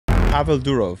Pavel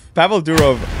Durov. Pavel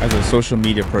Durov, as a social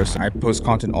media person, I post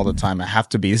content all the time. I have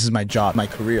to be. This is my job, my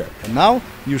career. And now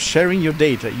you're sharing your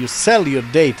data. You sell your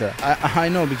data. I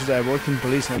know because I work in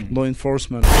police and law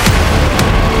enforcement.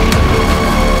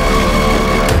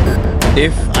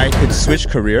 If I could switch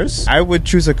careers, I would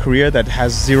choose a career that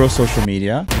has zero social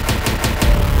media.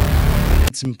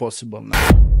 It's impossible now.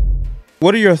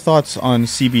 What are your thoughts on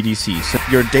CBDCs?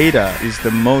 Your data is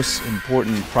the most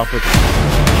important property.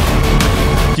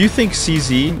 Do you think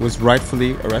CZ was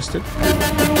rightfully arrested?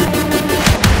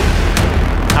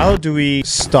 How do we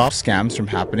stop scams from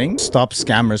happening? Stop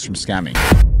scammers from scamming?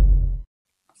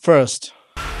 First,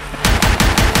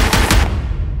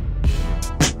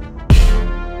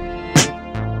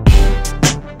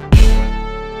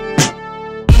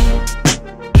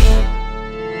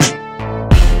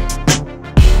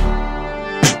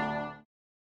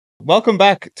 welcome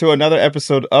back to another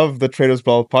episode of the Traders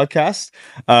Brawl podcast.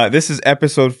 This is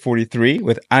episode 43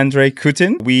 with Andrei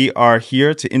Kutin. We are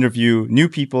here to interview new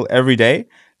people every day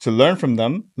to learn from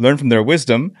them, learn from their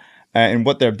wisdom and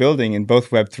what they're building in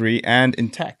both Web3 and in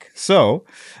tech. So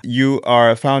you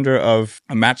are a founder of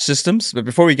Match Systems. But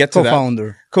before we get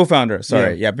to Co-founder,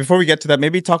 sorry. Yeah, before we get to that,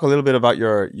 maybe talk a little bit about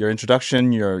your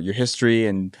introduction, your history,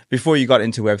 and before you got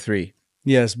into Web3.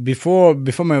 Yes, before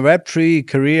my Web3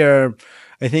 career,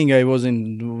 I think I was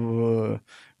in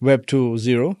Web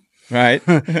 2.0.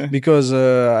 Right. Because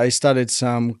I studied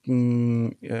some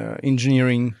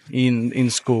engineering in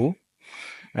school.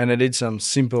 And I did some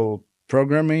simple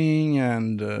programming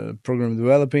and program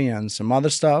developing and some other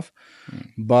stuff.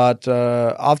 But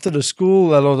after the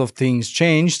school, a lot of things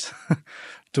changed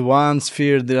to one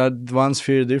sphere,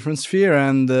 different sphere.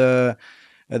 And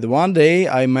at one day,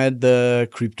 I met the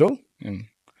crypto.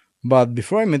 But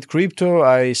before I met crypto,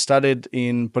 I studied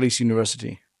in Police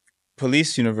University.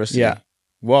 Police University? Yeah.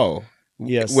 Whoa.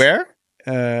 Yes. Where?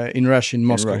 In Russia, in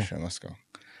Moscow. In Russia, Moscow.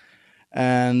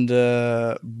 And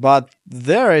but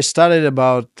there I studied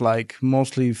about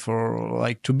mostly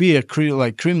for to be a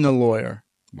criminal lawyer.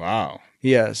 Wow.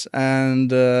 Yes,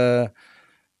 and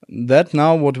that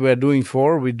now what we're doing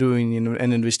we're doing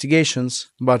in investigations,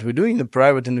 but we're doing the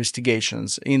private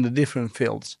investigations in the different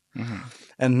fields. Mm-hmm.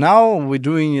 And now we're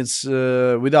doing it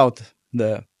without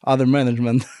the other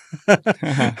management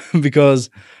because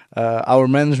our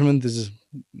management is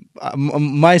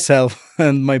myself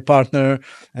and my partner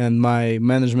and my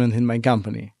management in my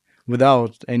company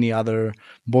without any other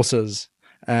bosses.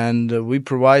 And we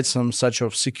provide some such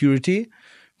of security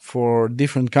for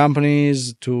different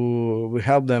companies we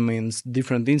help them in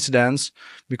different incidents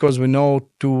because we know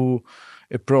two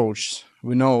approaches.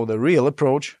 We know the real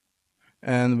approach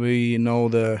and we know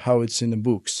how it's in the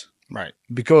books. Right.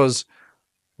 Because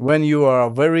when you are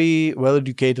a very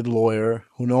well-educated lawyer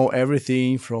who know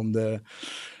everything from the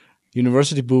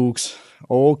university books,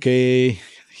 okay,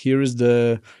 here is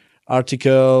the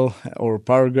article or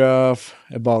paragraph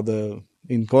about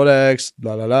in codex,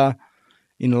 blah, blah, blah.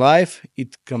 In life,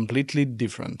 it's completely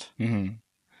different. Mm-hmm.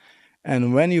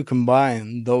 And when you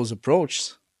combine those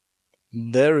approaches,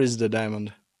 there is the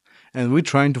diamond. And we're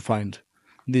trying to find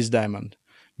this diamond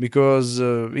because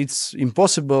it's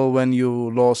impossible when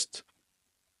you lost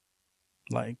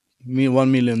 $1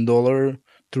 million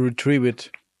to retrieve it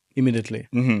immediately.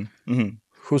 Mm-hmm. Mm-hmm.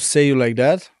 Who say you like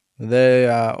that? They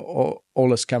are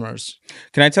all scammers.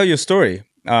 Can I tell you a story?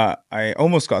 I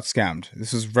almost got scammed.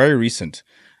 This was very recent.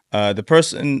 The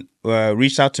person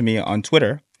reached out to me on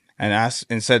Twitter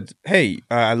and said, "Hey,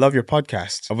 I love your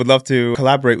podcast. I would love to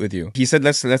collaborate with you." He said,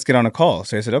 "Let's get on a call."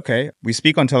 So I said, "Okay." We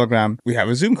speak on Telegram. We have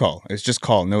a Zoom call. It's just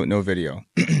call, no video.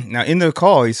 Now in the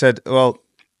call, he said, "Well,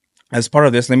 as part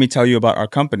of this, let me tell you about our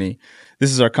company.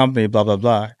 This is our company, blah, blah,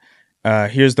 blah.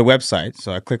 Here's the website."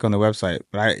 So I click on the website.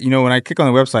 But when I click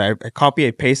on the website, I copy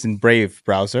and paste in Brave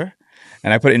browser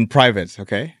and I put it in private.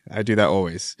 Okay. I do that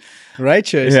always.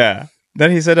 Righteous. Yeah. Then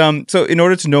he said, so in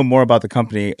order to know more about the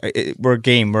company, we're a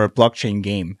blockchain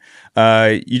game.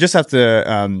 You just have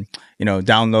to,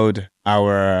 download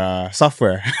our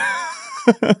software.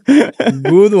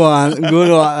 Good one.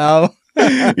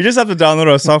 You just have to download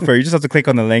our software. You just have to click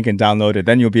on the link and download it.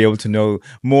 Then you'll be able to know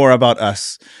more about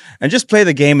us. And just play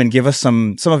the game and give us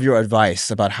some of your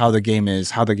advice about how the game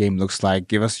is, how the game looks like.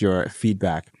 Give us your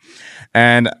feedback.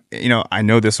 And, I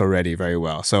know this already very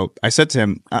well. So I said to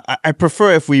him, I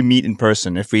prefer if we meet in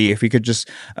person. If we could just,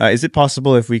 is it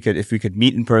possible if we could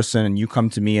meet in person and you come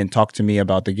to me and talk to me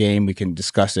about the game, we can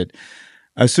discuss it.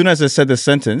 As soon as I said the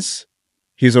sentence,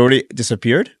 he's already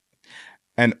disappeared.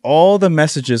 And all the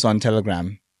messages on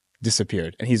Telegram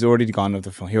disappeared. And he's already gone off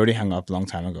the phone. He already hung up a long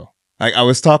time ago. I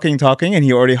was talking, and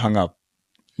he already hung up.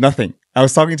 Nothing. I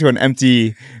was talking to an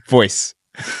empty voice.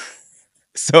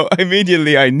 So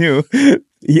immediately I knew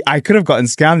I could have gotten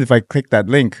scammed if I clicked that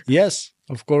link. Yes,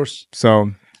 of course.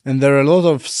 So And there are a lot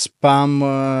of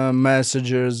spam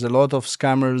messages, a lot of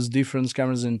scammers, different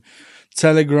scammers in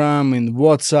Telegram, in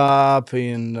WhatsApp,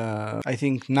 in I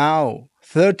think now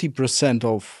 30%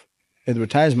 of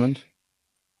advertisement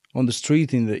on the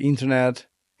street, in the internet,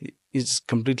 is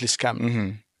completely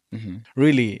scam.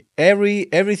 Really,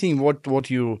 everything what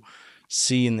you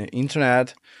see in the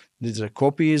internet, these are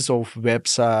copies of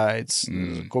websites,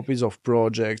 these are copies of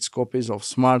projects, copies of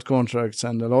smart contracts,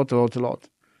 and a lot.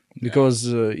 Because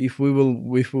if we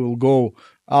will go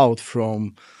out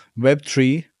from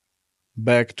Web3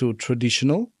 back to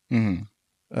traditional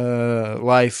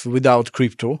life without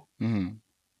crypto,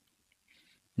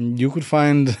 you could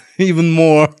find even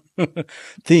more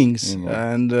things,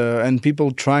 and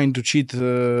people trying to cheat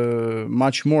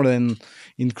much more than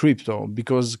in crypto,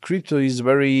 because crypto is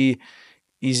very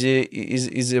easy,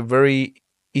 is a very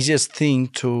easiest thing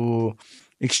to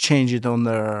exchange it on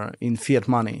in fiat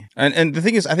money. and the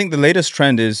thing is, I think the latest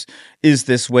trend is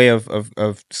this way of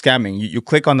scamming. You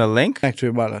click on the link, Connect to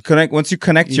your wallet. once you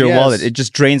connect to your wallet, it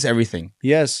just drains everything.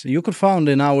 Yes, you could find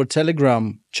in our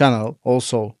Telegram channel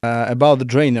also about the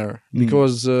drainer,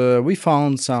 because we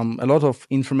found a lot of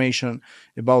information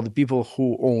about the people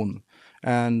who own,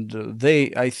 and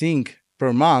I think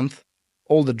per month,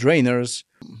 all the drainers,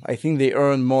 I think they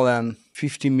earn more than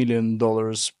 $50 million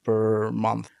per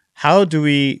month. How do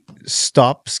we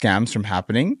stop scams from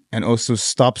happening and also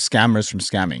stop scammers from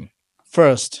scamming?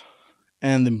 First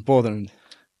and important,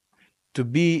 to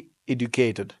be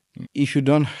educated. If you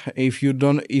don't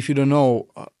know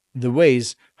the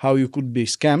ways how you could be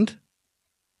scammed,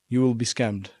 you will be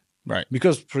scammed. Right.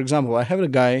 Because, for example, I have a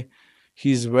guy.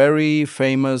 He's very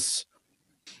famous.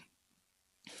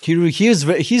 He's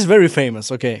very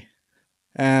famous. Okay,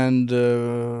 and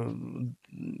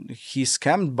he's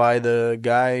scammed by the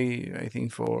guy, I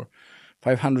think, for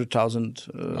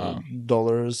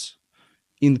 $500,000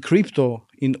 in crypto,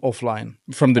 in offline.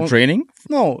 From the training?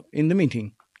 No, in the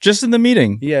meeting. Just in the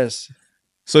meeting? Yes.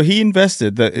 So he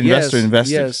invested, the investor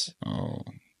invested? Yes. Oh.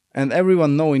 And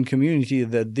everyone know in community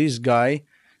that this guy,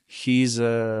 he's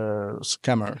a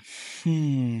scammer.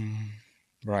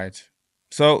 Right.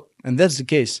 So, and that's the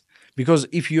case. Because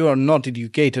if you are not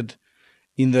educated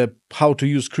in the how to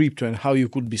use crypto and how you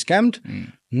could be scammed,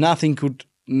 nothing could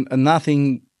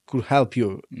help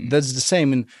you. That's the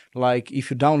same in, like,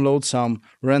 if you download some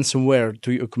ransomware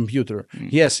to your computer.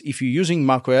 Yes, if you're using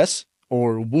macOS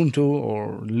or Ubuntu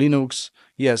or Linux,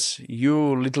 yes,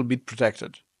 you little bit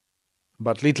protected,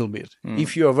 but little bit.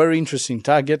 If you are a very interesting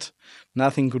target,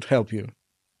 nothing could help you.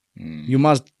 You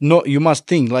must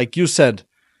think, like you said,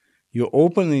 you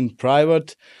open in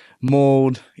private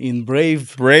mode in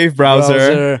Brave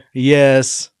browser.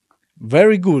 Yes,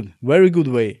 very good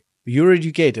way. You're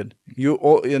educated.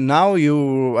 Now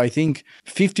I think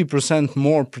 50%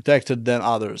 more protected than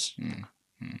others.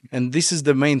 And this is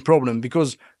the main problem,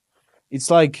 because it's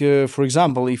like, for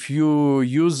example, if you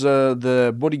use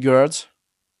the bodyguards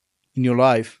in your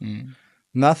life,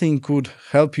 nothing could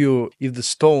help you if the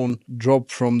stone dropped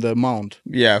from the mount.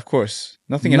 Yeah, of course.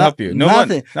 Nothing can help you.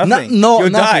 Nothing. You'll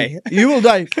die. You will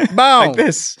die. Bow. Like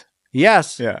this.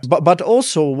 Yes. Yeah. But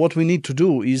also what we need to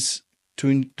do is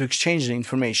to exchange the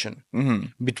information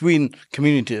between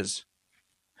communities.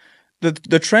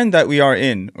 The trend that we are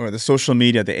in, or the social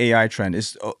media, the AI trend,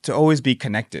 is to always be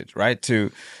connected, right?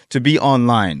 To be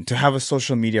online, to have a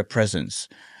social media presence.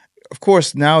 Of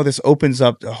course, now this opens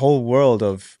up a whole world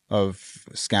of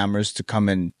scammers to come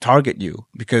and target you,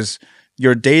 because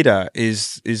your data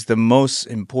is the most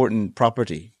important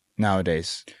property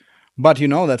nowadays. But you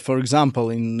know that, for example,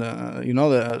 in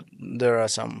there are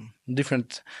some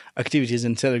different activities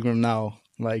in Telegram now,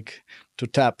 like to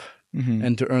tap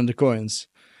and to earn the coins,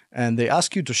 and they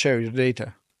ask you to share your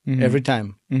data every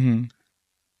time.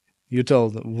 You tell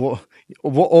them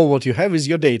all what you have is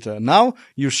your data. Now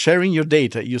you're sharing your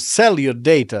data. You sell your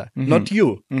data, not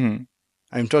you.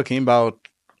 I'm talking about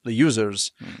the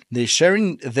users. They're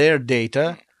sharing their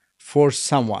data for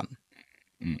someone.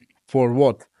 For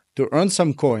what? To earn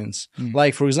some coins.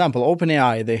 Like, for example,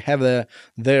 OpenAI, they have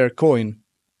their coin,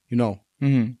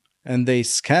 and they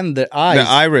scan the eyes. The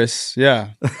iris,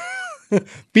 yeah.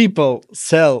 People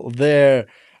sell their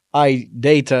eye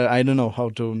data. I don't know how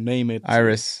to name it.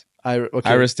 Iris. Okay.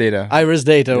 Iris data. Iris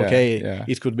data, Yeah, okay. yeah.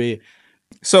 It could be.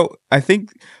 So I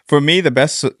think for me, the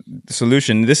best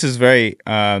solution, this is very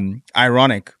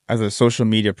ironic as a social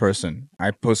media person.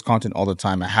 I post content all the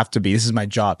time. I have to be. This is my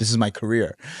job. This is my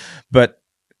career. But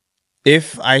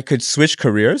if I could switch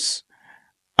careers,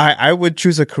 I would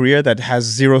choose a career that has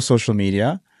zero social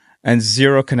media and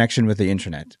zero connection with the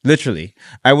internet. Literally,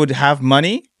 I would have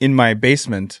money in my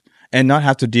basement and not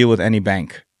have to deal with any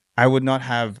bank. I would not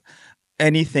have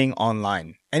anything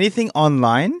online. Anything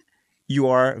online, you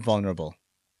are vulnerable.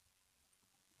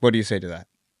 What do you say to that?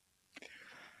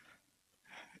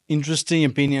 Interesting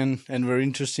opinion and very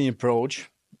interesting approach.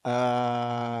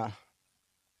 But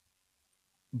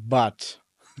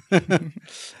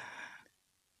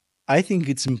I think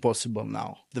it's impossible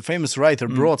now. The famous writer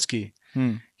Brodsky,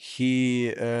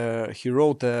 he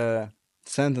wrote a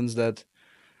sentence that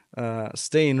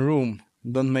stay in room,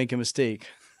 don't make a mistake.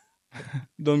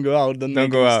 Don't go out, don't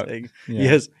make go a out. mistake.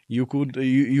 Yeah. Yes, you could,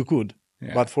 you could,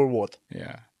 Yeah. but for what?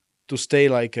 Yeah. To stay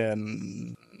like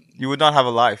an You would not have a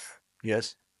life.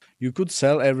 yes. You could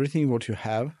sell everything what you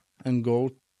have and go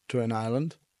to an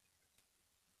island.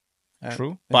 True.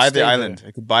 And Buy the stay island. there.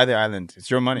 You could buy the island.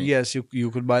 It's your money. Yes, you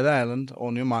could buy the island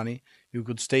on your money. You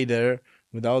could stay there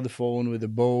without the phone, with a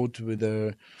boat, with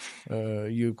a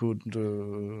you could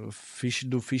do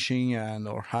fishing and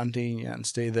or hunting and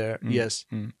stay there. Yes,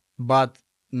 but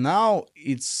now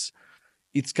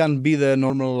it can be the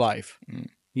normal life.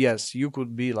 Yes, you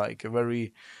could be like a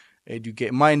very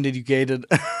educated,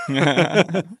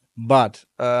 but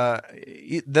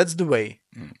that's the way.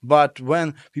 But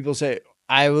when people say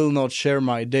I will not share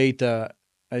my data,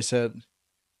 I said,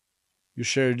 you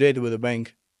share your data with a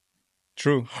bank.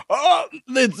 True. Oh,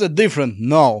 it's a different.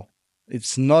 No,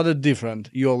 it's not a different.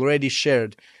 You already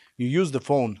shared. You use the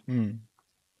phone.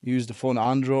 You use the phone,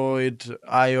 Android,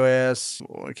 iOS,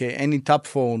 okay, any top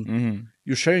phone.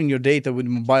 You're sharing your data with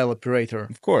mobile operator.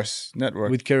 Of course.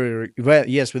 Network. With carrier. Well,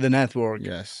 yes, with the network.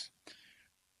 Yes.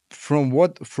 From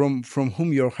what? From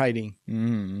whom you're hiding?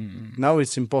 Now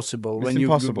it's impossible. It's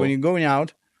impossible. When you're going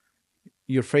out,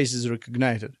 your face is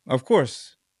recognized. Of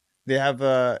course. They have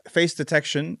face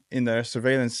detection in their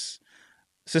surveillance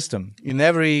system. In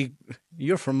every,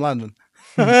 you're from London.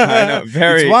 I know.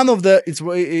 Very. It's one of the.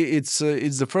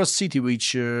 It's the first city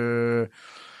which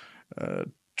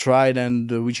tried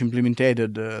and which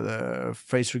implemented the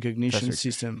face recognition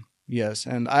system. Yes,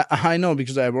 and I know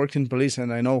because I worked in police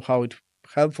and I know how it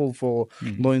helpful for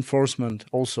law enforcement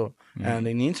also. And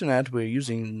in the internet we're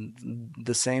using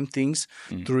the same things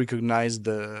to recognize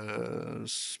the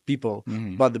people.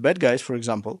 But the bad guys, for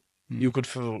example, you could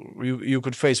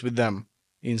face with them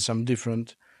in some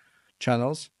different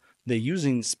channels. They're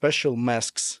using special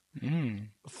masks to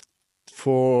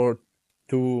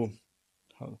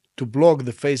block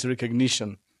the face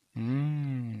recognition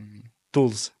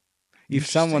tools. If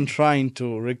someone trying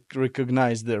to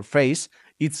recognize their face,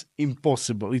 it's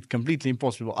impossible. It's completely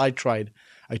impossible. I tried.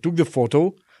 I took the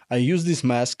photo. I used this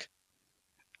mask,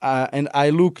 and I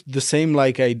look the same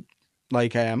like I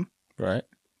am. Right.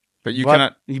 But you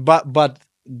cannot. But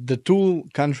the tool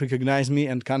can't recognize me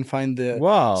and can't find the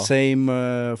same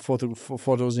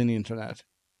photos in the internet.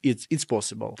 It's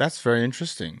possible. That's very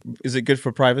interesting. Is it good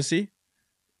for privacy?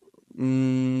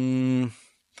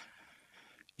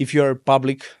 If you are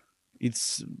public,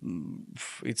 it's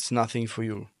nothing for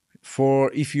you.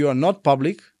 For if you are not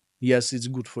public, yes, it's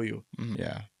good for you.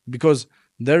 Yeah. Because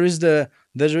there is the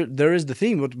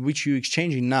thing which you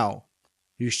exchanging now.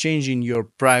 You're exchanging your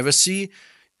privacy,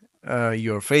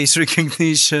 your face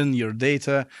recognition, your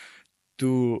data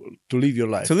to live your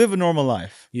life. To live a normal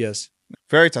life. Yes.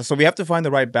 Very tough. So we have to find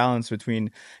the right balance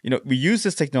between, we use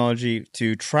this technology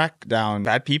to track down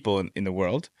bad people in the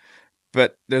world,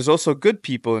 but there's also good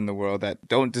people in the world that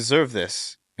don't deserve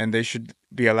this, and they should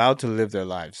be allowed to live their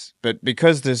lives. But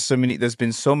because there's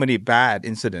been so many bad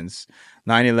incidents,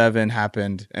 9/11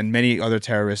 happened, and many other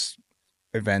terrorist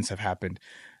events have happened,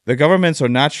 the governments are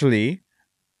naturally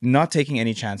not taking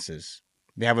any chances.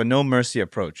 They have a no mercy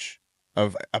approach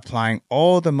of applying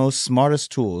all the most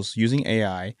smartest tools using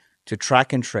AI to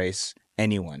track and trace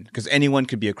anyone, because anyone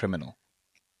could be a criminal.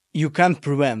 You can't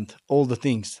prevent all the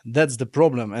things. That's the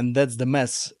problem, and that's the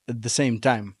mess at the same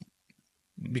time.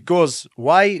 Because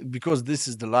why? Because this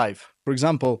is the life. For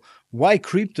example, why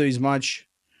crypto is much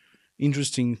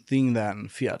interesting thing than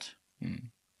fiat?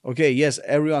 Okay, yes,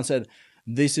 everyone said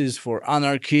this is for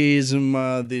anarchism.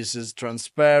 This is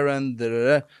transparent.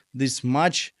 This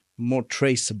much more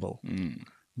traceable,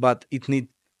 but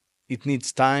it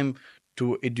needs time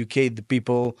to educate the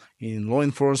people in law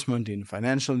enforcement, in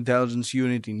financial intelligence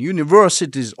unit, in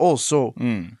universities also.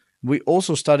 We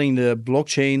also studying the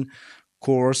blockchain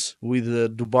course with the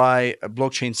Dubai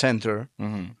Blockchain Center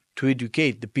to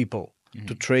educate the people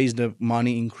to trace the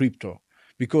money in crypto.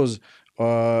 Because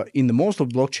in the most of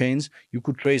blockchains, you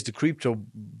could trace the crypto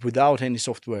without any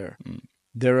software.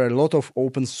 There are a lot of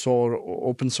open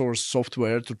source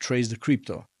software to trace the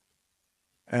crypto.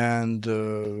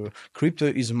 and crypto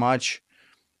is much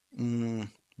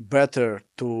better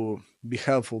to be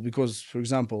helpful because, for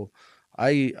example,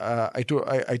 I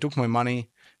took my money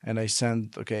and I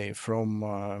sent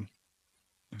from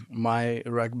my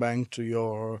rag bank to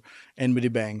your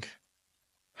NBD bank.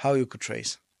 How you could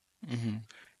trace?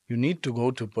 You need to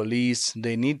go to police.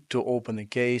 They need to open a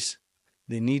case.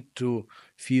 They need to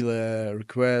fill a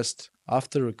request.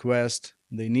 After request,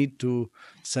 they need to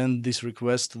send this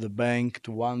request to the bank,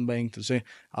 to one bank to say.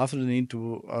 After they need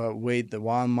to wait the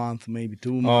 1 month, maybe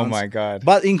 2 months. Oh my God.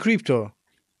 But in crypto,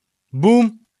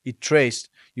 boom, it traced.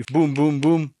 You boom, boom,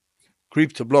 boom,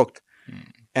 crypto blocked.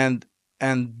 And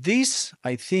this,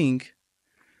 I think,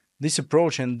 this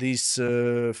approach and this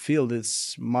field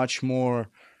is much more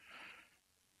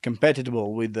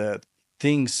compatible with the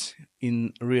things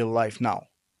in real life now.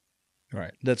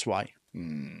 Right. That's why.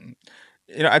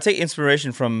 I take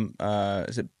inspiration from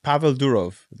is it Pavel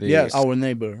Durov? Yes, our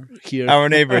neighbor here. Our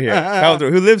neighbor here, Pavel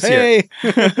Durov, who lives Hey!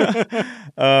 here.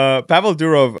 Pavel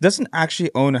Durov doesn't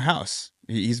actually own a house.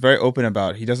 He's very open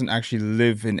about it. He doesn't actually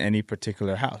live in any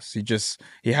particular house.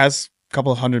 He has a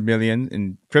couple $100 million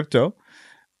in crypto.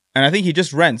 And I think he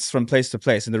just rents from place to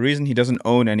place. And the reason he doesn't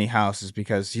own any house is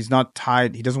because he's not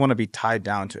tied. He doesn't want to be tied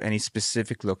down to any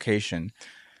specific location.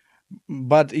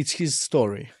 But it's his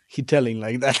story. He telling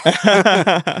like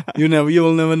that. You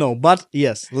will never know. But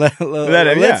yes, let's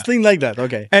think like that.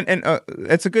 Okay. And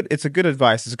it's a good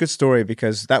advice. It's a good story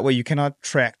because that way you cannot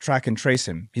track and trace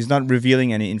him. He's not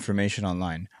revealing any information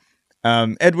online.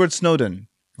 Edward Snowden,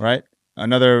 right?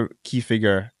 Another key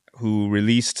figure who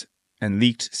released and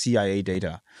leaked CIA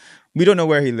data. We don't know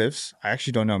where he lives. I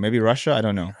actually don't know. Maybe Russia? I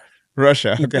don't know.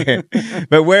 Russia, okay.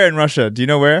 But where in Russia? Do you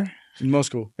know where? In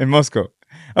Moscow. In Moscow.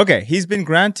 Okay, he's been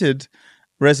granted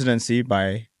residency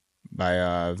by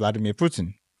Vladimir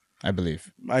Putin, I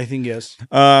believe. I think yes.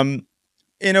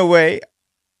 In a way,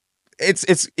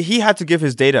 he had to give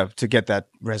his data to get that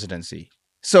residency.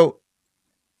 So,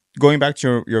 going back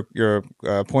to your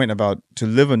point about to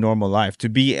live a normal life, to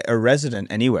be a resident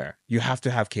anywhere, you have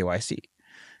to have KYC.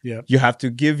 Yeah. You have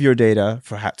to give your data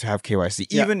to have KYC,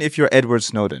 even if you're Edward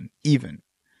Snowden,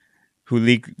 who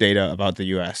leaked data about the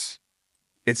US.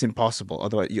 It's impossible.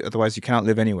 Otherwise, you cannot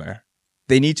live anywhere.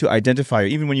 They need to identify you,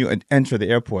 even when you enter the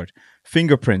airport.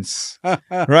 Fingerprints,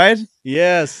 right?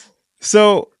 Yes.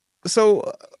 So,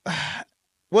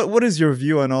 what is your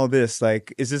view on all this?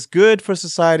 Like, is this good for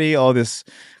society? All this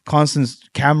constant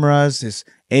cameras, this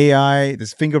AI,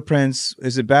 this fingerprints.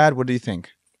 Is it bad? What do you think?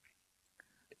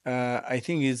 I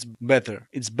think it's better.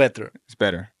 It's better. It's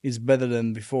better. It's better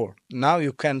than before. Now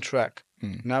you can track.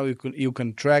 Now you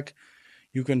can track.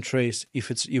 You can trace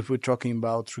if we're talking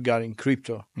about regarding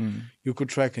crypto. You could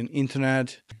track an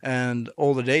internet and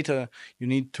all the data. You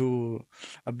need to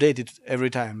update it every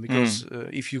time because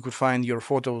if you could find your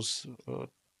photos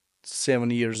 7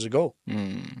 years ago,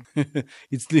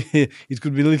 it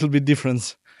could be a little bit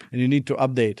different, and you need to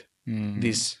update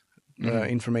this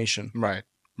information. Right.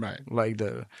 Like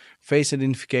the face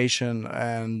identification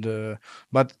and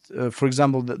but for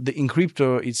example, the in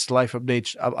crypto it's live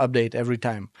update every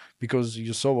time because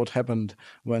you saw what happened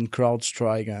when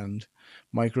CrowdStrike and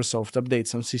Microsoft update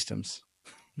some systems.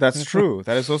 That's true.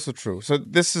 That is also true. So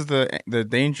this is the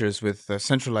dangers with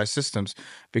centralized systems,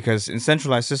 because in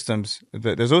centralized systems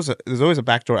there's always a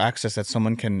backdoor access that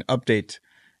someone can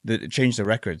change the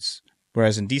records,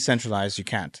 whereas in decentralized you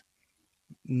can't.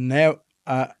 Now.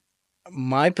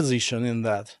 My position in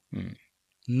that,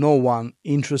 no one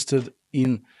interested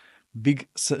in big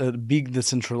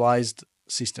decentralized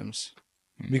systems,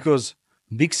 because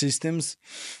big systems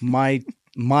must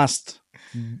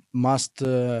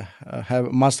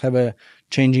have a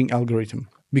changing algorithm,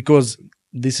 because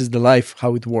this is the life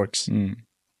how it works.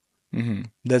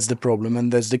 That's the problem,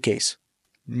 and that's the case.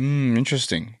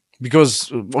 Interesting.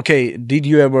 Because did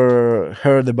you ever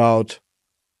heard about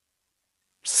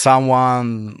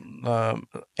someone,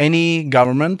 any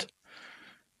government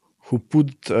who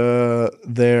put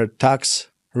their tax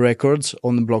records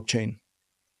on the blockchain?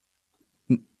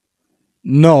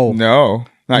 No,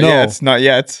 not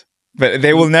yet. But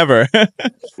they will never.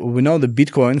 We know the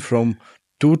Bitcoin from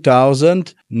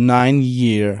 2009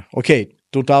 year.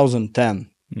 2010.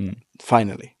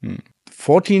 Finally,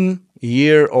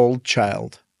 14-year-old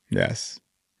child. Yes,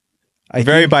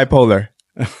 very bipolar.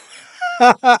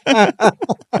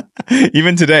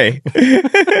 Even today.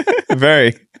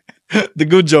 Very. The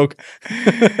good joke.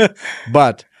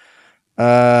 But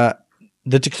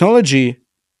the technology,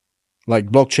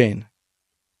 like blockchain,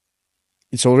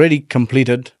 it's already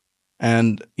completed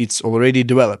and it's already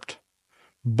developed.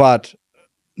 But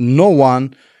no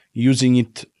one using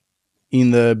it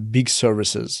in the big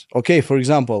services. Okay, for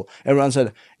example, everyone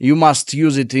said you must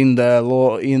use it in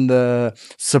the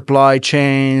supply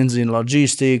chains, in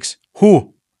logistics.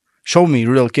 Who? Show me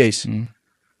real case.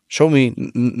 Show me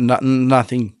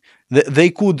nothing. They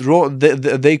could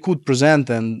present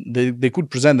they could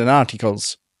present an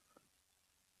articles,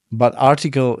 but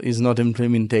article is not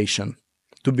implementation.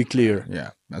 To be clear,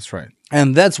 Yeah, that's right.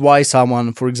 and that's why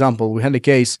someone, for example, we had a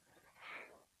case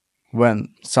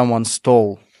when someone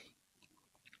stole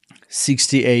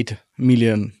 $68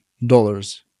 million,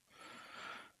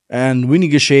 and we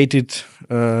negotiated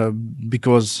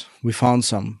because we found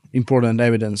some important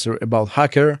evidence about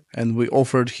hacker, and we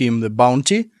offered him the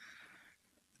bounty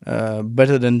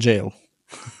better than jail.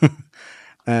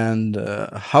 And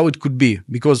how it could be,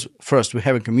 because first we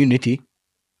have a community,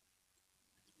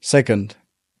 second,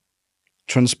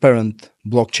 transparent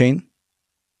blockchain,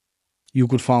 you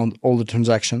could find all the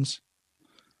transactions,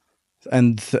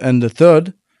 and the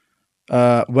third,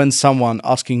 when someone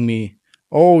asking me,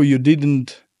 oh, you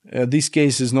didn't, this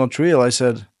case is not real, I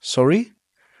said, sorry,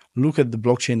 look at the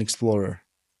blockchain explorer.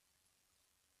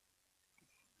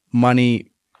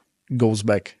 Money goes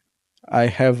back. I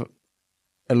have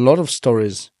a lot of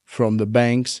stories from the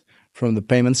banks, from the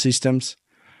payment systems.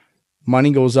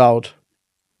 Money goes out,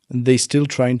 and they still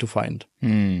trying to find.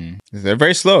 They're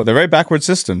very slow. They're very backward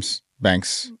systems,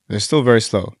 banks. They're still very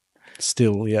slow.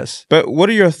 Still, yes. But what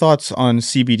are your thoughts on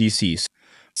CBDCs?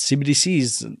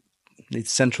 CBDC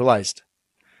it's centralized,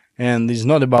 and it's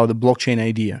not about the blockchain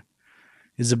idea.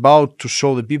 It's about to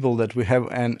show the people that we have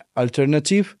an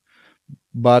alternative,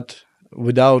 but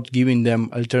without giving them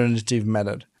alternative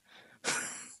method.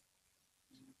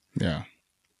 Yeah.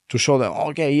 To show them,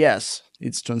 okay, yes,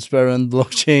 it's transparent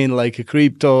blockchain like a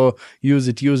crypto. Use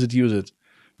it.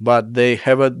 But they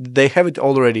have it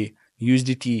already.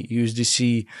 USDT,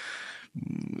 USDC,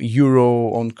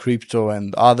 Euro on crypto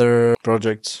and other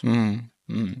projects.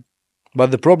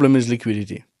 But the problem is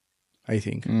liquidity, I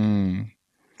think.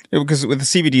 Yeah, because with the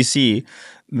CBDC,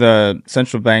 the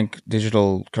central bank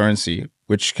digital currency,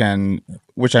 which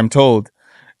I'm told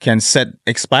can set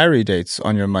expiry dates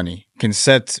on your money, can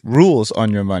set rules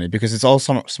on your money, because it's all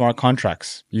smart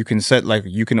contracts. You can set, like,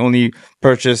 you can only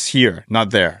purchase here,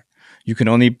 not there. You can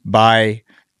only buy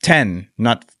 10,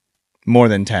 not more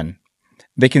than 10.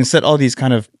 They can set all these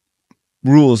kind of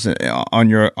rules on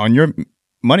your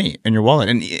money in your wallet,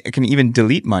 and it can even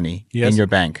delete money in your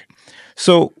bank.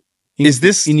 So is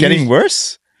this getting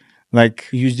worse? Like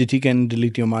USDT can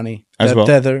delete your money as well.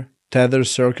 Tether,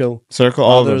 Circle,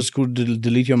 all others could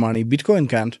delete your money. Bitcoin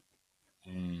can't.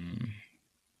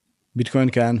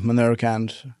 Bitcoin can't. Monero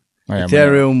can't. Oh, yeah,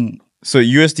 Ethereum. So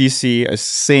USDC is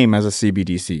same as a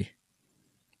CBDC.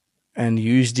 And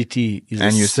USDT is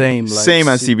the same. Like same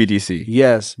as CBDC.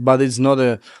 Yes, but it's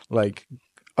not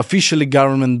officially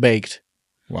government baked.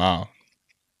 Wow.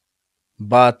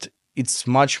 But it's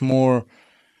much more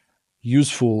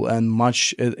useful and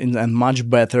much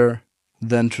better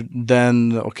than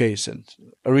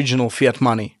original fiat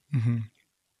money.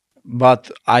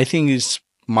 But I think it's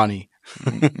money.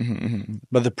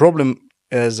 But the problem,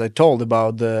 as I told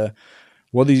about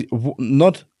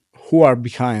not who are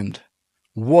behind,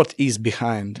 what is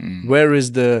behind, where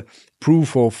is the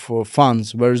proof of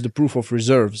funds, where is the proof of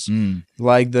reserves,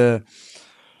 like the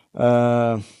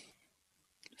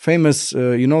famous,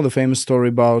 the famous story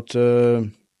about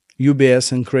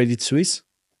UBS and Credit Suisse.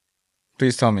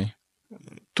 Please tell me.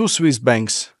 2 Swiss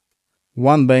banks,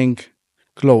 one bank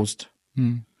closed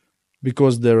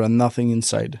because there are nothing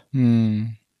inside.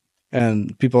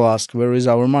 And people ask, where is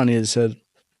our money? They said,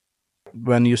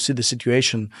 when you see the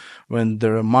situation, when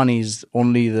there are monies,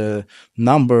 only the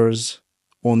numbers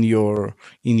in your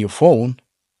phone,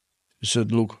 you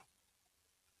should look,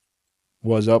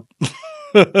 what's up?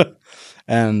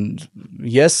 And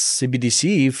yes,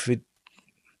 CBDC,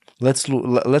 let's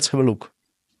have a look.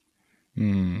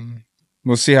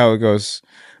 We'll see how it goes.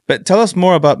 But tell us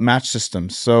more about Match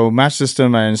Systems. So Match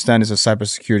System, I understand, is a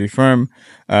cybersecurity firm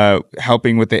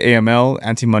helping with the AML,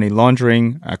 anti-money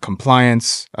laundering,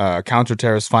 compliance,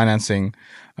 counter-terrorist financing.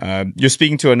 You're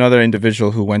speaking to another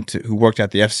individual who worked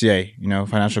at the FCA,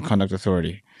 Financial Conduct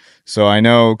Authority. So I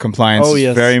know compliance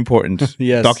is very important.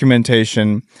 Yes.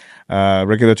 Documentation,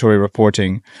 regulatory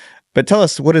reporting. But tell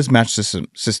us, what is Match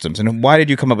Systems, and why did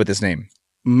you come up with this name?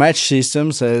 Match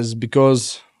Systems is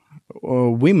because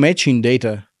we matching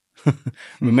data.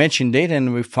 We matching data,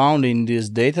 and we found in this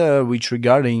data which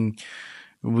regarding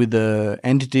with the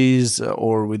entities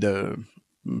or with the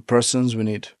persons we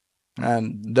need.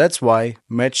 And that's why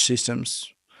Match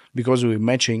Systems, because we're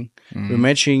matching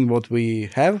what we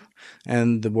have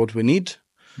and what we need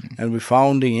and we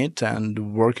founding it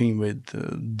and working with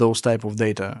those type of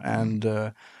data.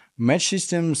 And match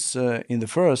systems in the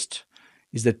first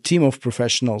is the team of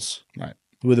professionals Right.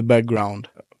 with a background.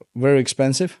 Very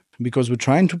expensive because we're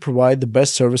trying to provide the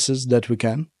best services that we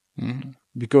can.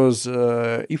 Because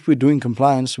if we're doing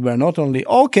compliance, we're not only,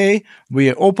 okay,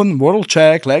 we open World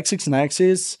Check, Lexis and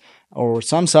Axis, or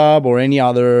SumSub, or any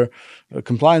other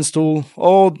compliance tool.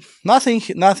 Oh,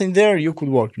 nothing there, you could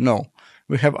work. No,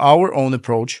 we have our own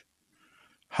approach,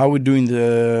 how we're doing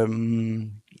the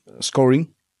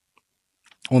scoring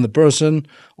on the person,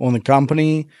 on the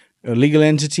company, a legal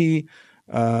entity,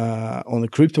 on the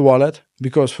crypto wallet.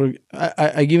 Because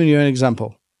I give you an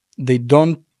example. They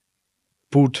don't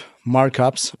put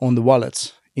markups on the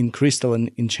wallets in Crystal and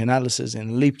in Chainalysis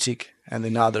and Liptic and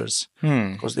in others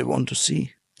because they want to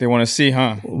see. They want to see,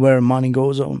 huh? Where money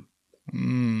goes on.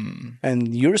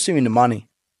 And you're receiving the money.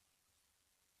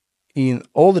 In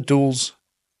all the tools,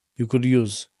 you could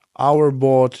use our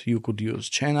bot, you could use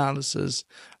Chainalysis,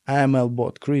 AML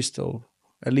bot, Crystal,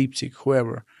 Elliptic,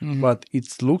 whoever. But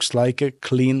it looks like a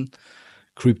clean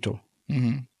crypto.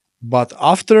 But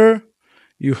after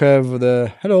you have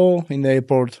the hello in the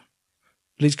airport,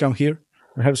 please come here.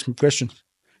 I have some questions.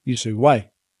 You say,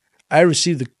 why? I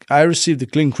received the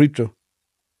clean crypto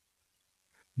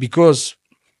because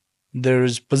there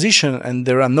is position and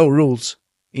there are no rules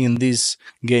in this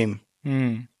game.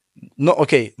 No,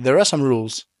 okay, there are some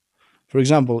rules. For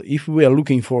example, if we are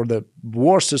looking for the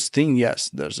worstest thing, yes,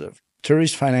 there's a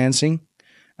terrorist financing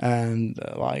and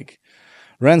like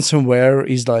ransomware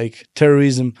is like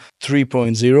terrorism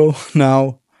 3.0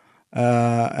 now,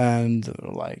 and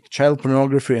like child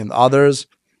pornography and others.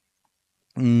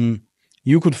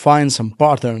 You could find some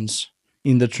patterns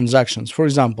in the transactions. For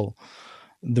example,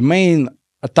 the main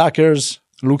attackers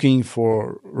looking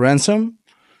for ransom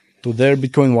to their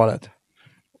Bitcoin wallet.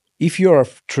 If you're a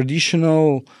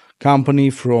traditional company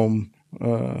from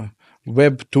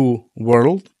Web 2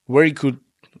 world, where you could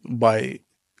buy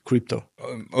crypto?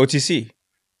 OTC.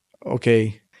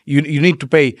 Okay, you need to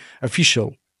pay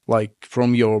official, like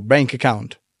from your bank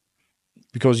account,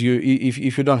 because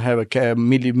if you don't have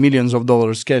millions of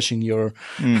dollars cash in your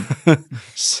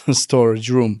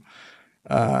storage room,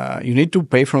 you need to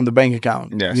pay from the bank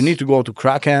account. Yes. You need to go to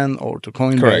Kraken or to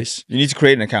Coinbase. Correct. You need to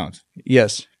create an account.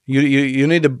 Yes, you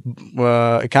need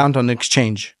a account on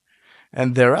exchange,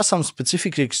 and there are some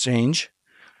specific exchange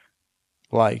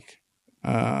like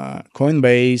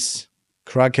Coinbase,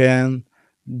 Kraken,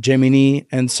 Gemini,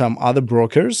 and some other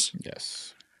brokers.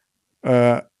 Yes.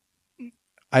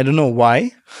 I don't know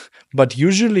why, but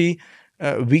usually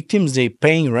victims, they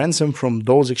paying ransom from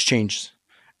those exchanges.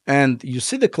 And you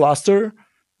see the cluster,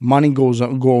 money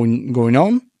going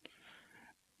on,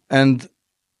 and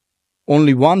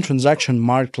only one transaction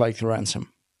marked like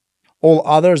ransom. All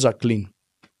others are clean.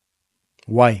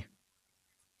 Why?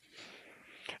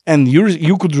 And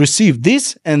you could receive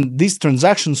this, and this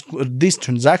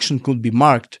transaction could be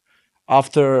marked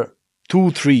after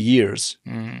 2-3 years.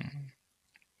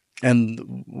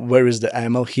 And where is the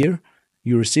AML here?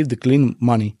 You receive the clean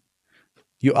money.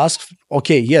 You ask,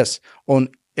 okay, yes, on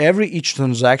each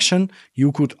transaction,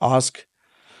 you could ask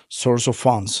source of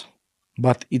funds,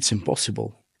 but it's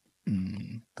impossible.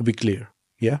 To be clear,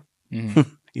 yeah,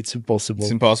 it's impossible.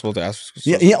 It's impossible to ask.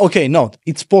 Yeah. Okay, no,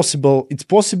 it's possible. It's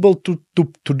possible to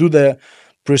do the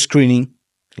pre-screening,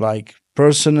 like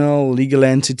personal, legal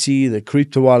entity, the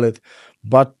crypto wallet,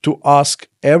 but to ask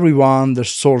everyone the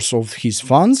source of his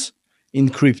funds in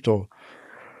crypto,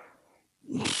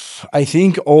 I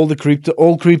think all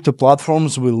crypto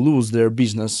platforms will lose their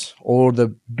business or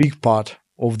the big part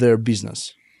of their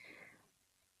business.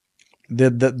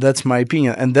 That's my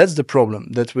opinion, and that's the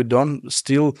problem, that we don't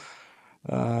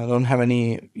have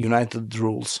any united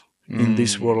rules in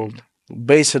this world.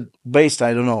 Based,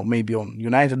 I don't know, maybe on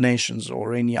United Nations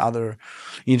or any other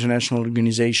international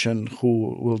organization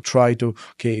who will try to.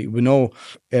 Okay, we know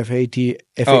FATF.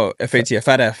 Yes.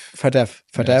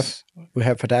 We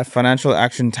have FATF. Financial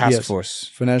Action Task Force.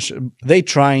 They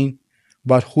trying,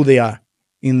 but who they are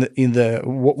in the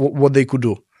what they could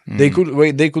do.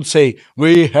 They could say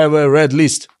we have a red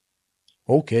list.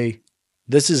 Okay,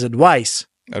 this is advice.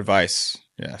 Advice.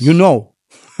 Yes. You know,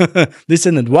 this is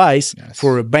an advice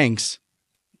for banks,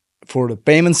 for the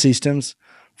payment systems,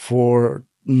 for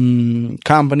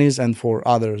companies, and for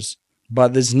others.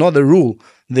 But it's not a rule.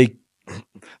 They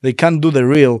can't do the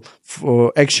real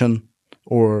action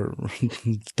or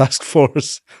task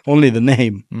force. Only the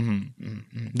name.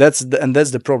 That's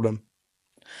the problem.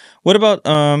 What about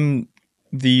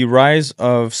the rise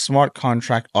of smart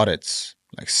contract audits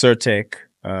like CertIC,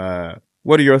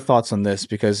 What are your thoughts on this?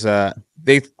 Because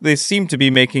they seem to be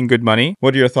making good money.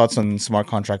 What are your thoughts on smart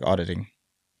contract auditing?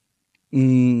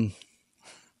 Mm,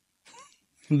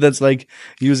 that's like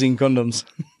using condoms.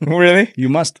 Really? You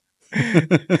must.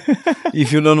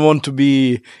 If you don't want to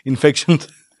be infected.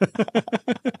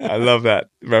 I love that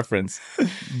reference.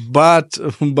 But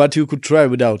you could try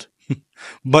without.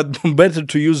 But better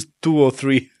to use 2 or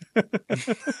 3.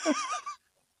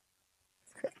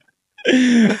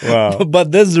 Wow.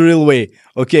 But that's the real way.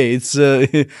 Okay, it's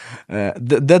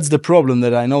that's the problem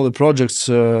that I know the projects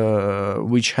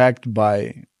which hacked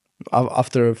by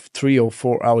after 3 or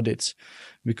 4 audits,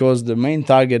 because the main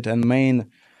target and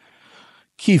main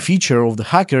key feature of the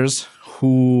hackers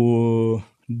who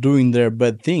doing their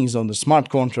bad things on the smart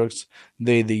contracts,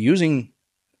 they using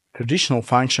traditional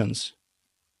functions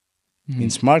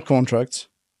in smart contracts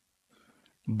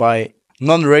by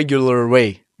non-regular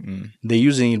way. They're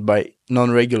using it by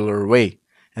non-regular way,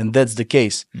 and that's the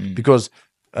case because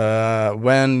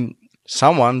when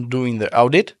someone doing the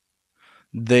audit,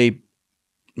 they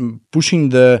pushing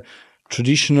the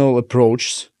traditional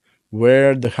approach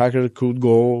where the hacker could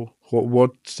go,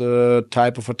 what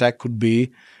type of attack could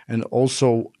be, and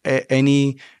also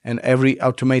any and every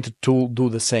automated tool do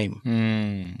the same.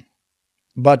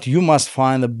 But you must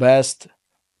find the best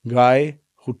guy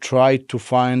who tried to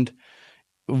find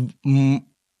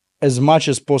as much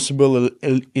as possible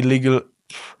illegal,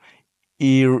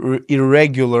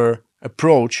 irregular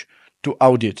approach to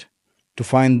audit, to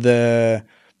find the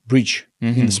breach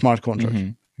in the smart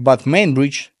contract. But main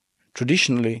breach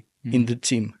traditionally in the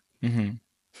team.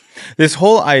 This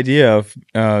whole idea of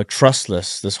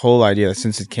trustless, this whole idea that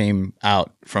since it came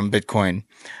out from Bitcoin,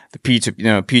 the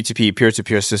P2P,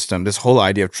 peer-to-peer system, this whole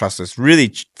idea of trustless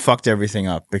really fucked everything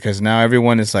up, because now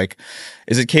everyone is like,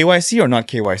 is it KYC or not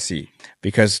KYC?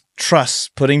 Because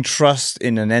putting trust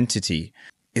in an entity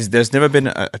there's never been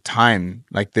a time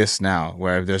like this now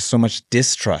where there's so much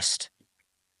distrust.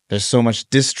 There's so much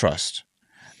distrust.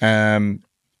 And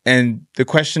the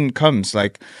question comes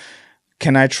like,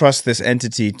 can I trust this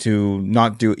entity to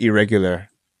not do irregular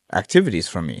activities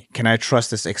for me? Can I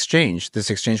trust this exchange? This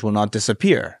exchange will not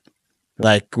disappear,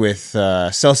 like with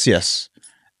Celsius,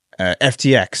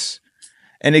 FTX,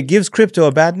 and it gives crypto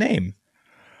a bad name.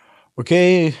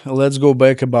 Okay, let's go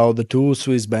back about the 2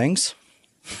 Swiss banks.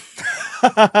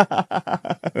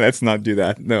 Let's not do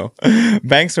that. No,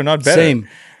 banks are not better. Same,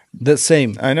 the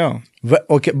same. I know.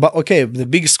 Okay, the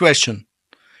biggest question.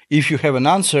 If you have an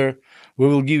answer, we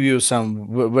will give you some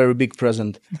very big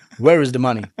present. Where is the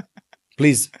money?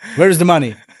 Please, where is the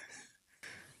money?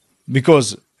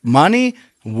 Because money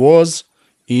was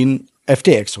in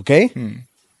FTX, okay?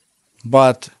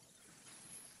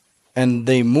 And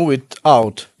they move it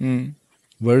out.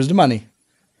 Where is the money?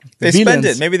 They spent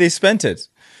it. Maybe they spent it.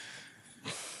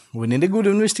 We need a good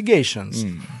investigations.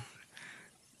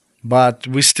 But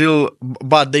they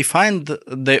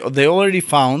already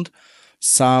found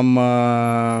some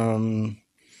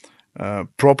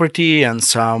property and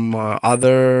some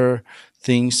other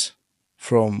things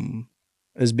from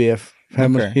SBF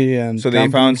family. Okay. And so they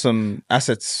found some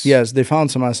assets. Yes, they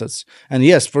found some assets. And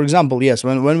yes, for example, yes,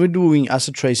 when we're doing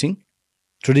asset tracing,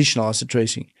 traditional asset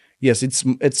tracing, yes,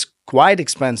 it's quite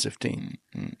expensive thing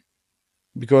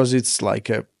because it's like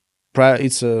a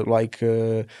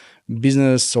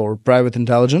business or private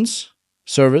intelligence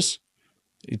service.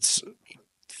 It's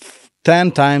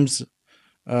 10 times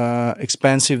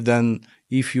expensive than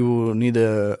if you need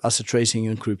a asset tracing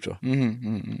in crypto.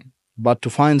 But to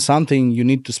find something, you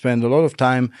need to spend a lot of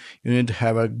time. You need to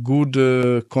have a good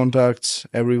contacts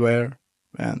everywhere.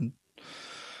 And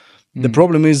the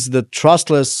problem is that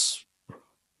trustless,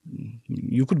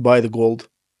 you could buy the gold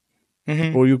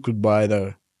or you could buy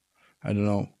the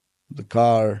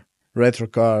car, retro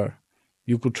car.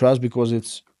 You could trust because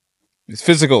it's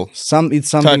physical. It's something.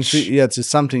 Touch. It's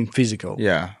something physical.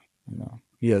 Yeah.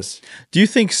 Yes. Do you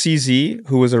think CZ,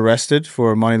 who was arrested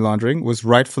for money laundering, was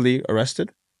rightfully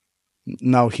arrested?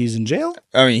 Now he's in jail?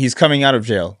 I mean, he's coming out of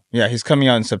jail. Yeah, he's coming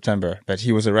out in September, but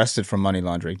he was arrested for money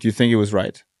laundering. Do you think it was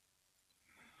right?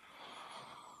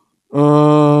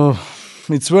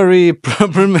 It's very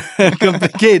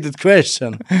complicated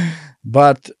question.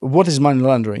 But what is money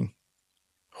laundering?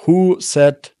 Who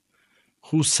set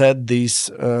these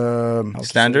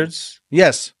standards?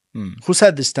 Yes. Who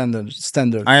set these standards?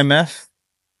 IMF?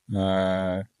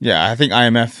 Yeah, I think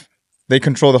IMF. They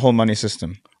control the whole money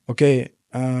system. Okay.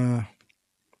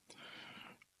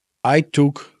 I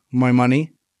took my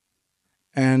money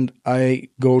and I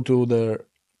go to the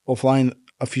offline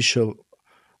official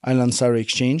Island Sari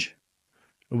exchange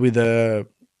with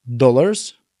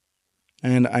dollars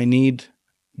and I need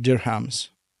dirhams.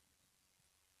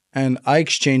 and I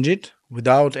exchange it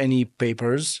without any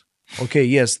papers. Okay,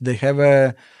 yes, they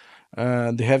have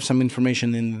some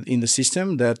information in the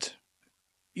system that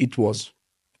it was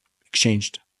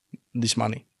exchanged, this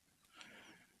money.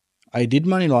 I did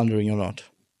money laundering or not?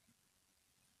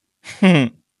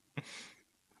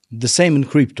 The same in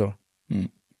crypto.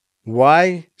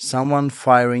 Why someone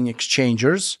firing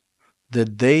exchangers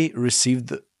that they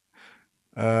received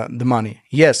the money?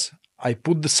 Yes, I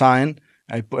put the sign,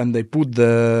 and they put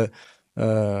the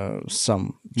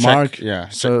some Check, mark, yeah,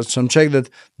 so some check that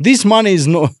this money is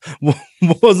not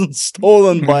wasn't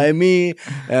stolen by me,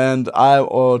 and I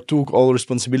took all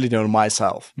responsibility on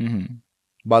myself.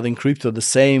 But in crypto, the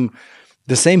same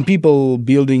people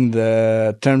building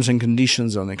the terms and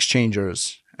conditions on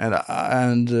exchangers, and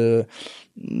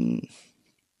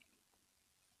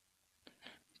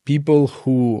people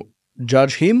who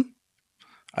judge him,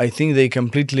 I think they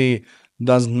completely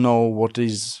doesn't know what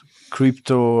is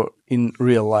crypto in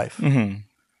real life.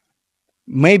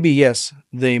 Maybe yes,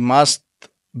 they must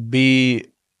be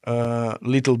a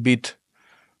little bit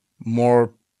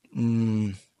more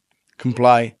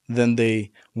comply than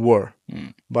they were.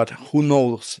 But who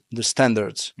knows the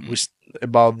standards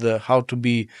about how to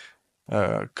be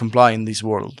comply in this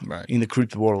world, Right. in the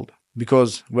crypto world?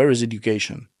 Because where is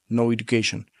education? No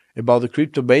education about the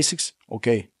crypto basics.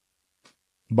 Okay,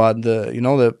 but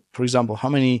for example, how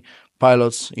many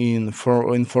pilots in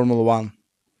Formula One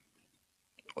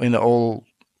in the whole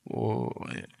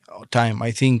time?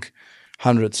 I think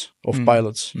hundreds of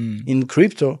pilots. In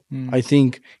crypto, I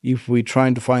think if we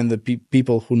trying to find the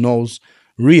people who knows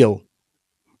real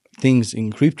things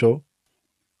in crypto,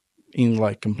 in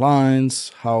like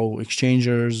compliance, how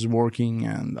exchangers working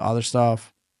and other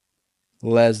stuff,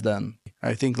 less than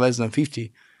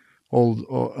 50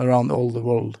 around all the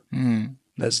world.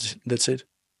 That's it.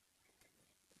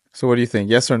 So what do you think?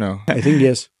 Yes or no? I think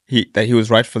yes. That he was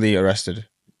rightfully arrested.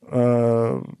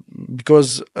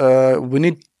 Because we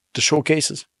need to show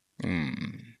cases.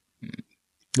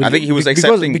 I think he was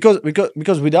accepting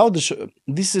because without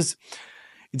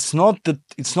it's not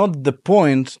the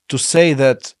point to say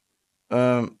that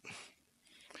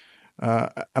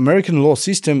American law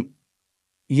system,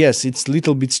 yes, it's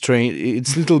little bit strange,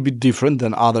 it's little bit different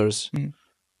than others,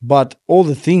 but all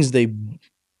the things they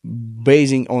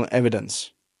basing on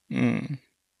evidence. And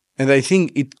I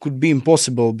think it could be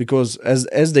impossible because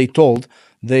as they told,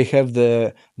 they have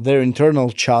their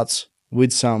internal chats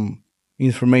with some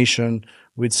information,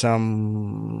 with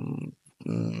some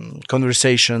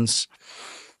conversations.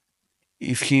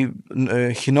 If he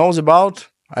knows about,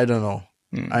 I don't know.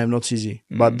 I am not easy,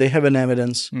 but they have an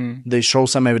evidence. They show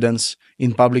some evidence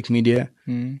in public media.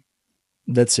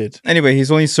 That's it. Anyway,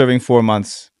 he's only serving 4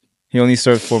 months. He only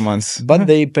served 4 months. But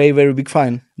they pay very big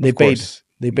fine. They paid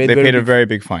a very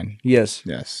big fine. Yes.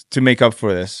 Yes, to make up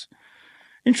for this.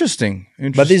 Interesting.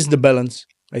 But this is the balance,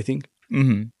 I think.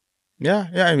 Yeah.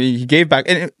 I mean, he gave back,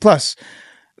 and plus,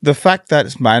 the fact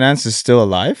that Binance is still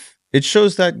alive, it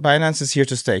shows that Binance is here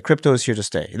to stay. Crypto is here to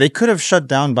stay. They could have shut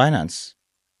down Binance.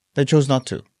 They chose not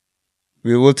to.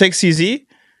 We will take CZ,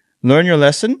 learn your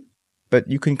lesson, but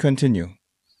you can continue.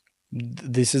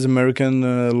 This is American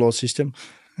law system.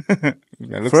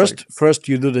 First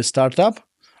you do the startup.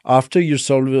 After you're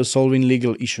solving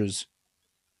legal issues.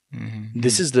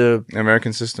 This is the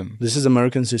American system. This is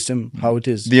American system. How it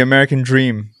is. The American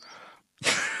dream.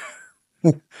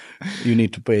 You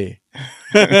need to pay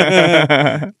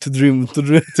to dream to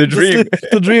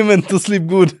dream and to sleep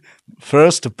good.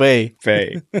 First to pay.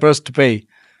 First to pay,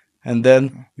 and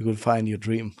then you will find your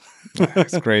dream.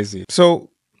 It's crazy.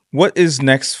 So, what is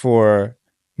next for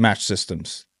Match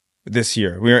Systems this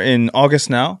year? We are in August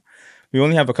now. We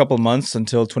only have a couple months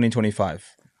until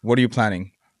 2025. What are you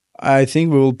planning? I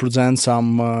think we will present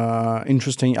some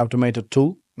interesting automated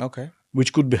tool. Okay.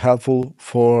 Which could be helpful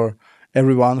for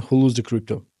everyone who lose the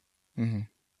crypto.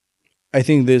 I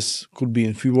think this could be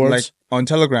in few words. Like on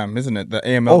Telegram, isn't it? The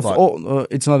AML bot.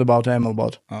 It's not about AML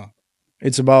bot. Oh.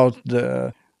 It's about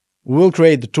we'll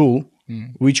create the tool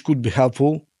which could be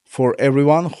helpful for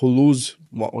everyone who loses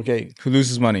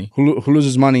money. Who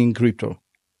loses money in crypto.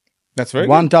 That's very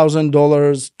 $1,000,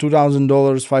 $2,000,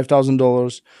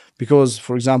 $5,000. Because,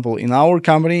 for example, in our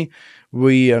company,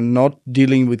 we are not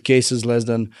dealing with cases less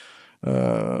than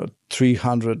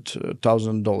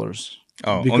 $300,000.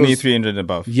 Oh, only 300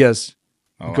 above. Yes,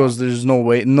 because there's no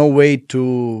way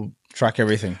to track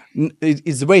everything.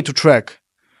 It's the way to track,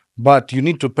 but you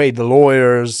need to pay the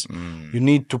lawyers, you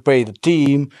need to pay the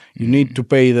team, you need to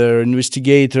pay the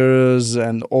investigators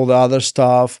and all the other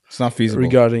stuff. It's not feasible.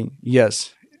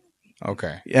 Yes.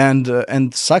 Okay. And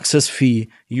success fee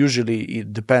usually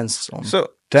it depends on.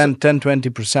 So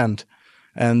 20%,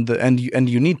 and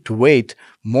you need to wait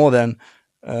more than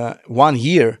 1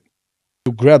 year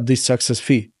to grab this success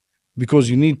fee, because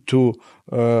you need to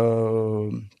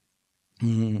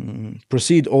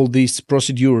proceed all these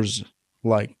procedures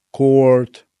like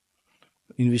court,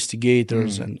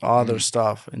 investigators, and other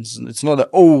stuff. It's not a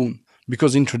own,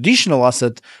 because in traditional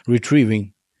asset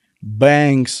retrieving,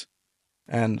 banks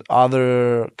and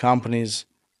other companies,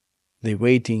 they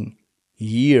waiting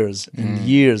years and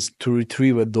years to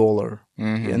retrieve a dollar,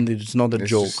 and it's not a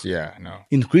joke. No.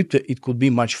 In crypto, it could be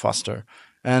much faster.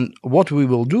 And what we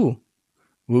will do,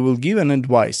 we will give an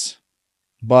advice,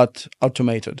 but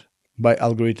automated by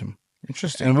algorithm.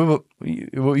 Interesting. And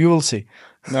you will see.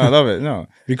 No, I love it. No.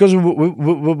 Because we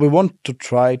want to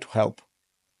try to help.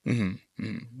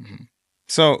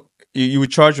 So you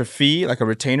would charge a fee, like a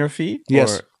retainer fee?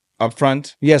 Yes. Or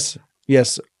upfront? Yes.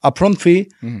 Upfront fee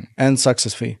and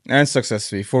success fee. And success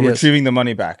fee for retrieving the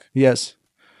money back. Yes.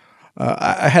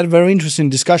 I had a very interesting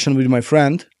discussion with my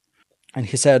friend, and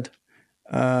he said,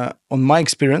 on my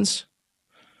experience,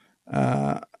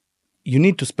 you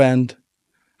need to spend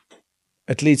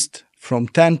at least from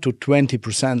 10 to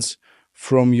 20%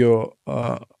 from your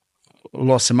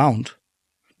loss amount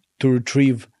to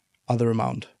retrieve other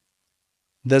amount.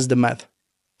 That's the math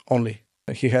only.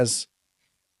 He has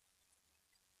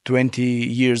 20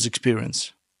 years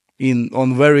experience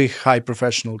on very high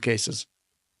professional cases.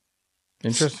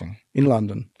 Interesting. In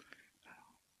London.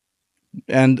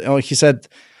 And he said,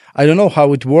 I don't know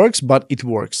how it works, but it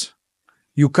works.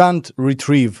 You can't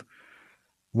retrieve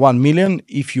 1 million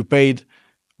if you paid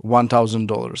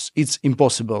 $1,000. It's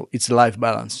impossible. It's life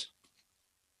balance.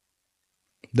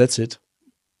 That's it.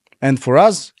 And for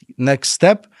us, next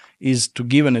step is to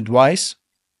give an advice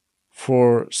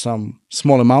for some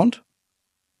small amount,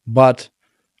 but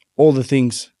all the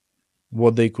things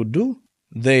what they could do,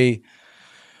 they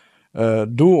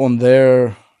do on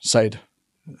their side.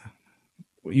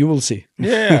 You will see.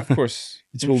 Yeah, of course.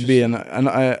 It will be, and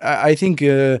I think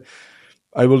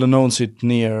I will announce it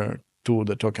near to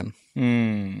the token.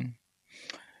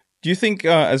 Do you think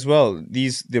as well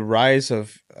the rise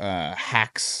of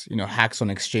hacks, hacks on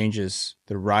exchanges,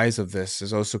 the rise of this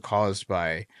is also caused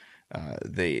by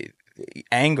the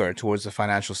anger towards the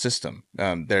financial system?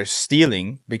 They're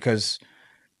stealing because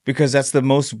that's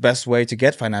the best way to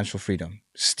get financial freedom.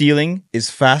 Stealing is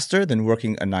faster than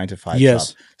working a 9-to-5 job.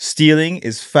 Stealing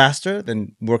is faster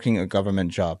than working a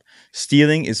government job.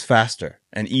 Stealing is faster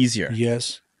and easier.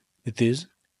 Yes, it is.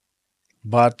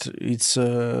 But it's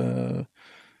who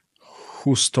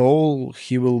stole,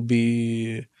 he will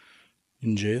be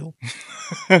in jail.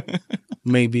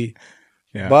 Maybe.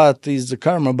 Yeah. But it's the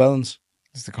karma balance.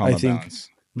 It's the karma balance.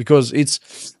 Because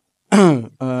it's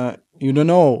you don't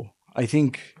know. I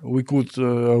think we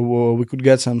could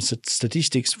get some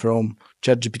statistics from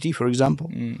ChatGPT, for example,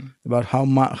 about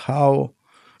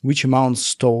which amounts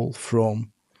stole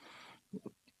from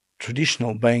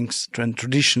traditional banks and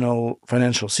traditional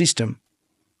financial system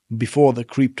before the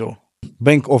crypto.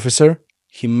 Bank officer,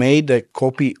 he made a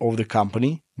copy of the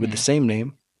company with the same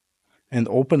name and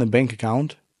opened a bank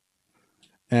account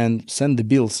and sent the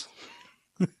bills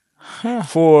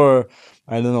for,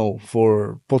 I don't know,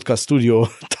 for podcast studio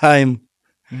time.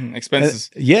 Expenses.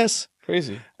 Yes.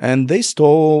 Crazy. And they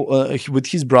stole, with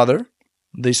his brother,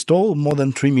 they stole more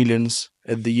than 3 millions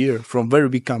at the year from very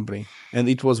big company. And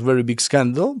it was very big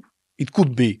scandal. It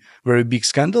could be very big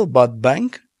scandal, but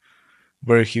bank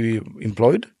where he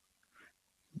employed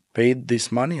paid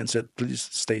this money and said, please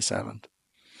stay silent.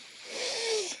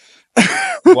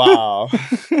 Wow.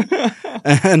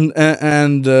 and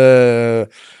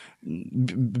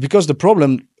because the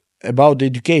problem about the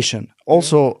education,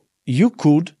 also you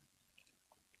could,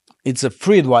 it's a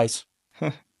free advice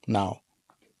now.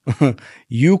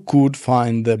 You could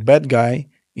find the bad guy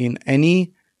in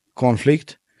any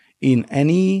conflict, in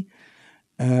any,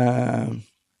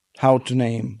 how to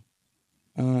name,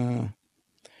 in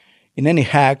any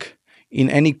hack, in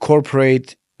any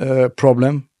corporate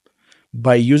problem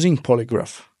by using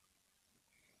polygraph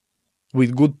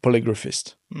with good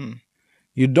polygraphist.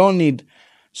 You don't need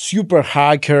super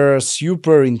hacker,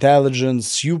 super intelligence,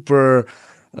 super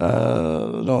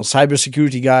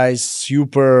cybersecurity guys,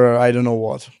 super I don't know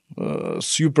what,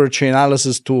 super chain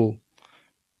analysis tool.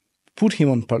 Put him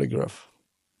on polygraph.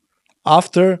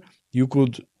 After you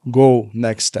could go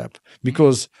next step,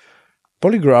 because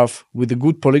polygraph with a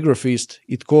good polygraphist,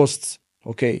 it costs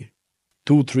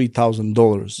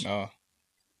 $2,000-$3,000. Oh.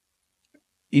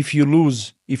 If you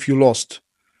lost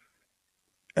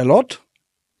a lot,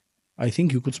 I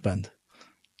think you could spend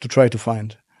to try to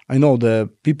find. I know the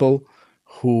people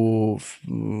who,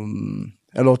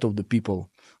 a lot of the people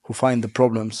who find the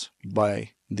problems by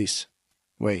this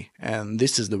way, and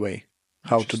this is the way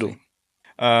how to do.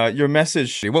 Your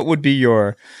message. What would be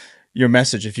your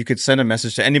message if you could send a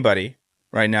message to anybody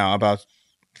right now about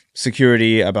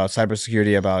security, about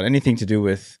cybersecurity, about anything to do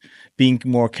with being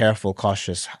more careful,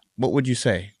 cautious? What would you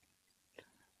say?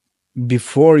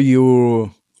 Before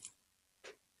you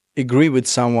agree with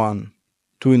someone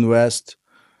to invest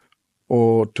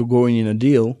or to go in a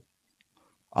deal,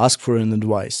 ask for an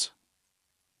advice.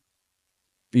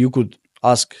 You could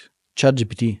ask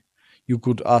ChatGPT, you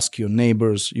could ask your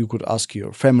neighbors, you could ask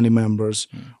your family members,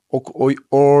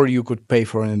 or you could pay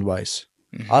for an advice.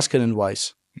 Ask an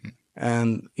advice,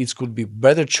 and it could be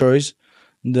better choice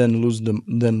than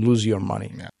lose your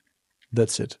money. Yeah.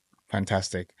 That's it.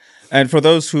 Fantastic. And for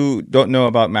those who don't know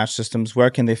about Match Systems, where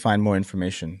can they find more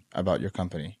information about your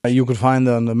company? You could find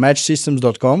on the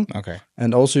matchsystems.com. Okay.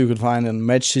 And also you could find on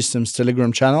Match Systems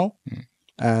Telegram channel.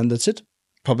 And that's it.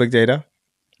 Public data?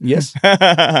 Yes.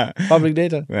 Public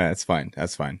data. Yeah, that's fine.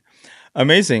 That's fine.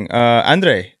 Amazing.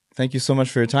 Andrei, thank you so much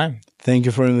for your time. Thank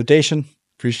you for the invitation.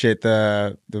 Appreciate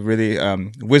the really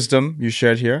wisdom you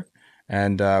shared here.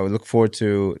 And we look forward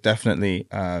to definitely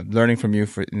learning from you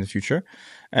in the future.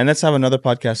 And let's have another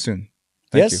podcast soon.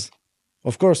 Thank you.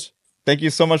 Of course. Thank you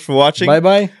so much for watching.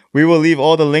 Bye-bye. We will leave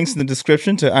all the links in the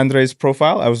description to Andrei's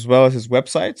profile as well as his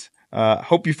website.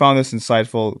 Hope you found this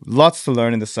insightful. Lots to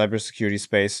learn in the cybersecurity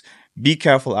space. Be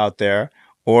careful out there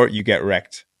or you get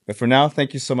wrecked. But for now,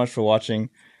 thank you so much for watching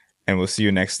and we'll see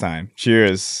you next time.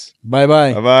 Cheers.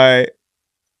 Bye-bye. Bye-bye.